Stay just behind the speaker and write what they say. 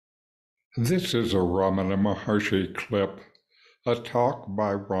This is a Ramana Maharshi clip, a talk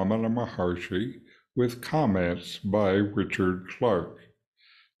by Ramana Maharshi with comments by Richard Clarke.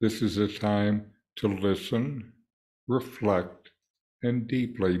 This is a time to listen, reflect, and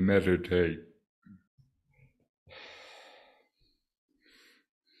deeply meditate.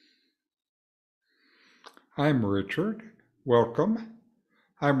 I'm Richard. Welcome.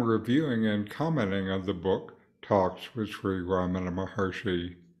 I'm reviewing and commenting on the book Talks with Sri Ramana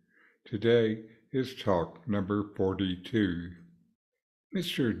Maharshi. Today is talk number 42.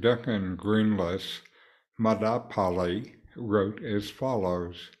 Mr. Duncan Greenleaf's Madapali wrote as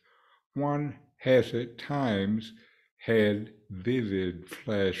follows: one has at times had vivid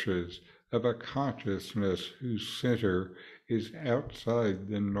flashes of a consciousness whose center is outside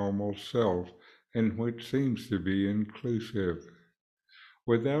the normal self and which seems to be inclusive.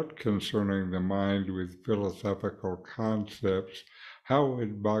 Without concerning the mind with philosophical concepts, how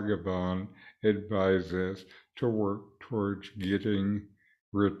would Bhagavan advise us to work towards getting,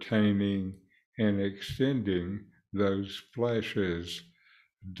 retaining, and extending those flashes?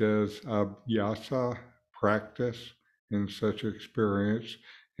 Does abhyasa practice in such experience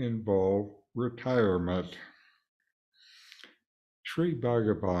involve retirement? Sri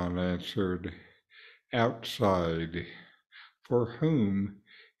Bhagavan answered, outside. For whom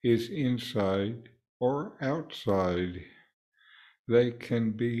is inside or outside? They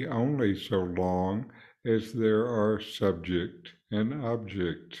can be only so long as there are subject and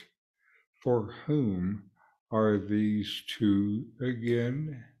object. For whom are these two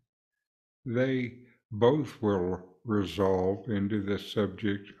again? They both will resolve into the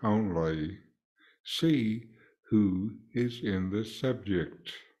subject only. See who is in the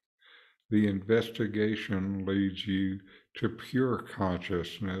subject. The investigation leads you to pure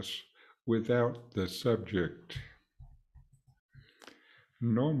consciousness without the subject.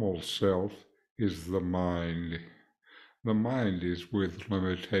 Normal self is the mind. The mind is with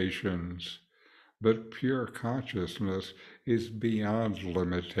limitations, but pure consciousness is beyond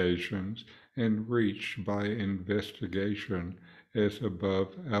limitations and reached by investigation as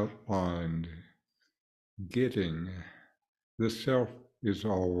above outlined. Getting. The self is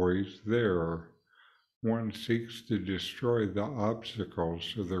always there. One seeks to destroy the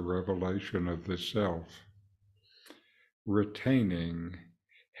obstacles to the revelation of the self. Retaining.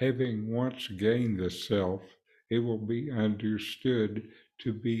 Having once gained the self, it will be understood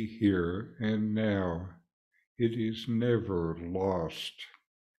to be here and now. It is never lost.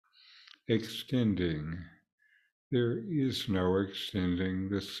 Extending. There is no extending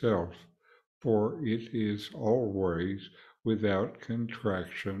the self, for it is always without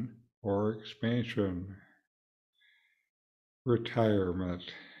contraction or expansion. Retirement.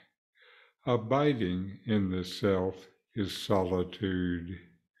 Abiding in the self is solitude,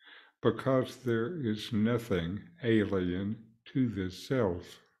 because there is nothing alien to the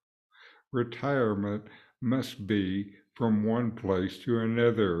self. Retirement must be from one place to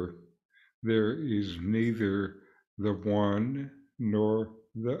another. There is neither the one nor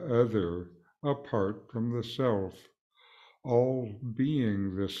the other apart from the self. All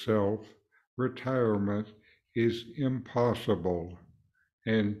being the self, retirement is impossible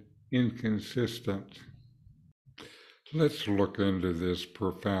and inconsistent. Let's look into this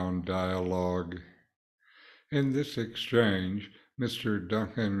profound dialogue. In this exchange, Mr.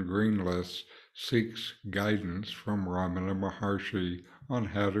 Duncan Greenleaf seeks guidance from Ramana Maharshi on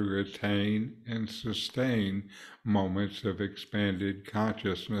how to attain and sustain moments of expanded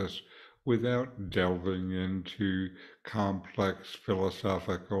consciousness without delving into complex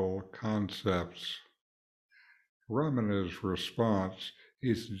philosophical concepts. Ramana's response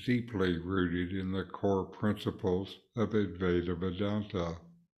is deeply rooted in the core principles of Advaita Vedanta.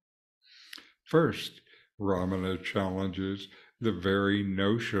 First, Ramana challenges the very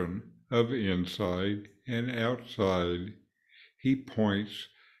notion of inside and outside. He points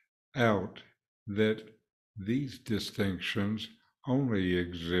out that these distinctions only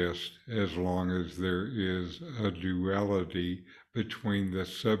exist as long as there is a duality between the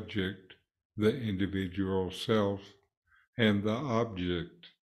subject, the individual self, and the object,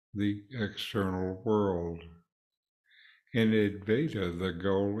 the external world. In Advaita, the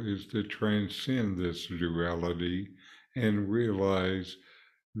goal is to transcend this duality and realize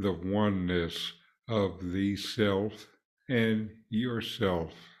the oneness of the self and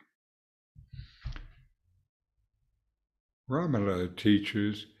yourself. Ramana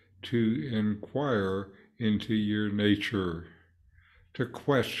teaches to inquire into your nature, to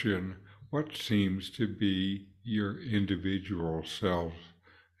question what seems to be your individual self,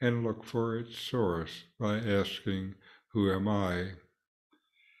 and look for its source by asking, who am I?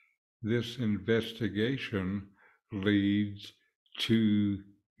 This investigation leads to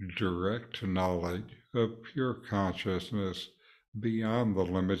direct knowledge of pure consciousness beyond the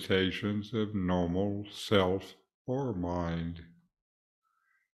limitations of normal self or mind.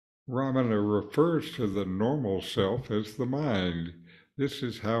 Ramana refers to the normal self as the mind. This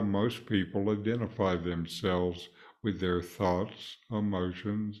is how most people identify themselves with their thoughts,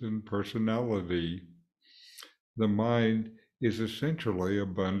 emotions, and personality. The mind is essentially a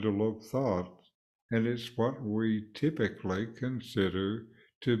bundle of thoughts, and it's what we typically consider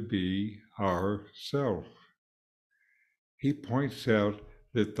to be our self. He points out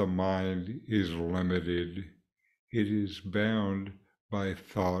that the mind is limited. It is bound by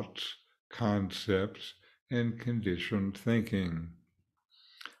thoughts, concepts, and conditioned thinking.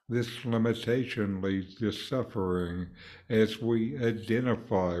 This limitation leads to suffering as we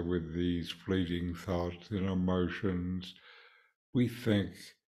identify with these fleeting thoughts and emotions. We think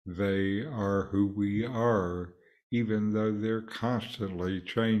they are who we are, even though they're constantly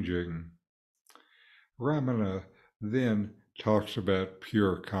changing. Ramana then talks about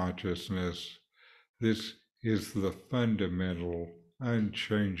pure consciousness. This is the fundamental,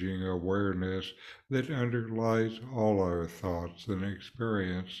 unchanging awareness that underlies all our thoughts and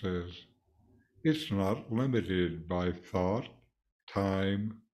experiences. It's not limited by thought,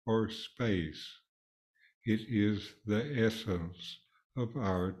 time, or space. It is the essence of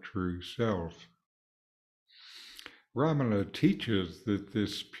our true self. Ramana teaches that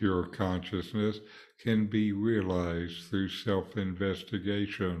this pure consciousness can be realized through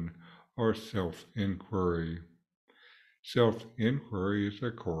self-investigation or self-inquiry. Self-inquiry is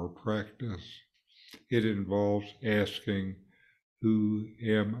a core practice. It involves asking, "Who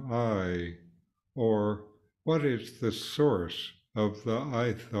am I?" or "What is the source of the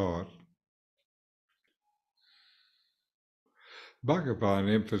I thought?" Bhagavan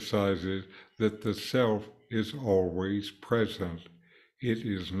emphasizes that the self is always present. It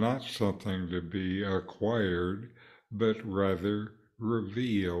is not something to be acquired, but rather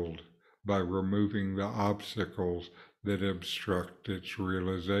revealed by removing the obstacles that obstruct its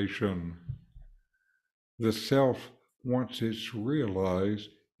realization. The self, once it's realized,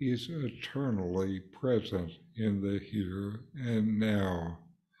 is eternally present in the here and now.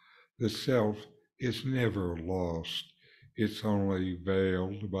 The self is never lost. It's only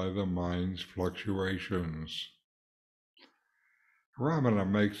veiled by the mind's fluctuations. Ramana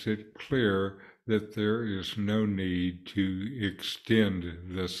makes it clear that there is no need to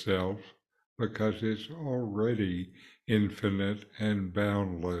extend the self because it's already infinite and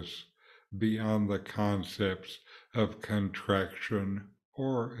boundless beyond the concepts of contraction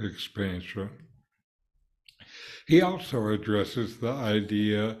or expansion. He also addresses the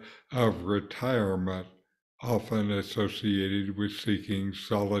idea of retirement, often associated with seeking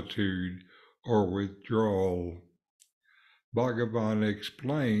solitude or withdrawal. Bhagavan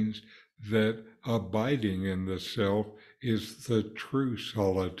explains that abiding in the self is the true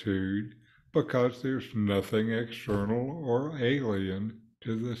solitude because there's nothing external or alien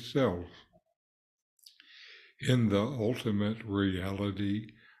to the self. In the ultimate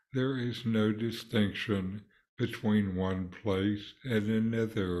reality, there is no distinction between one place and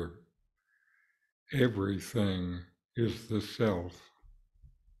another. Everything is the self.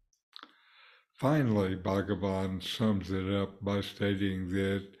 Finally, Bhagavan sums it up by stating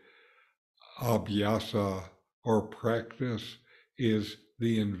that abhyasa, or practice, is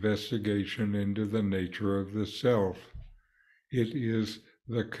the investigation into the nature of the self. It is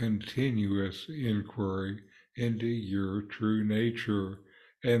the continuous inquiry into your true nature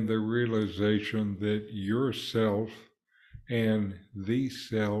and the realization that yourself and the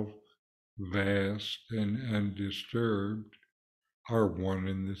self, vast and undisturbed, are one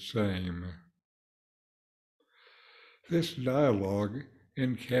and the same. This dialogue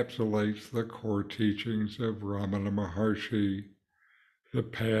encapsulates the core teachings of Ramana Maharshi, the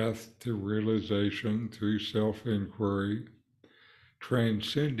path to realization through self-inquiry,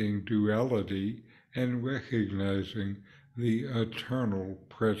 transcending duality, and recognizing the eternal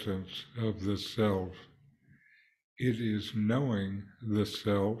presence of the self. It is knowing the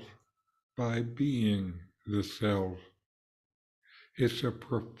self by being the self. It's a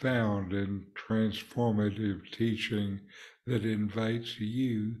profound and transformative teaching that invites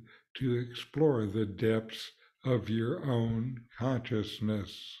you to explore the depths of your own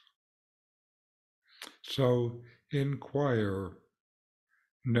consciousness. So inquire,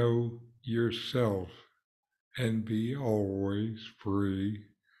 know yourself, and be always free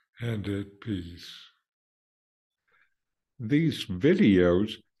and at peace. These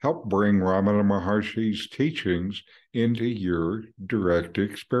videos Help bring Ramana Maharshi's teachings into your direct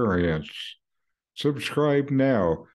experience. Subscribe now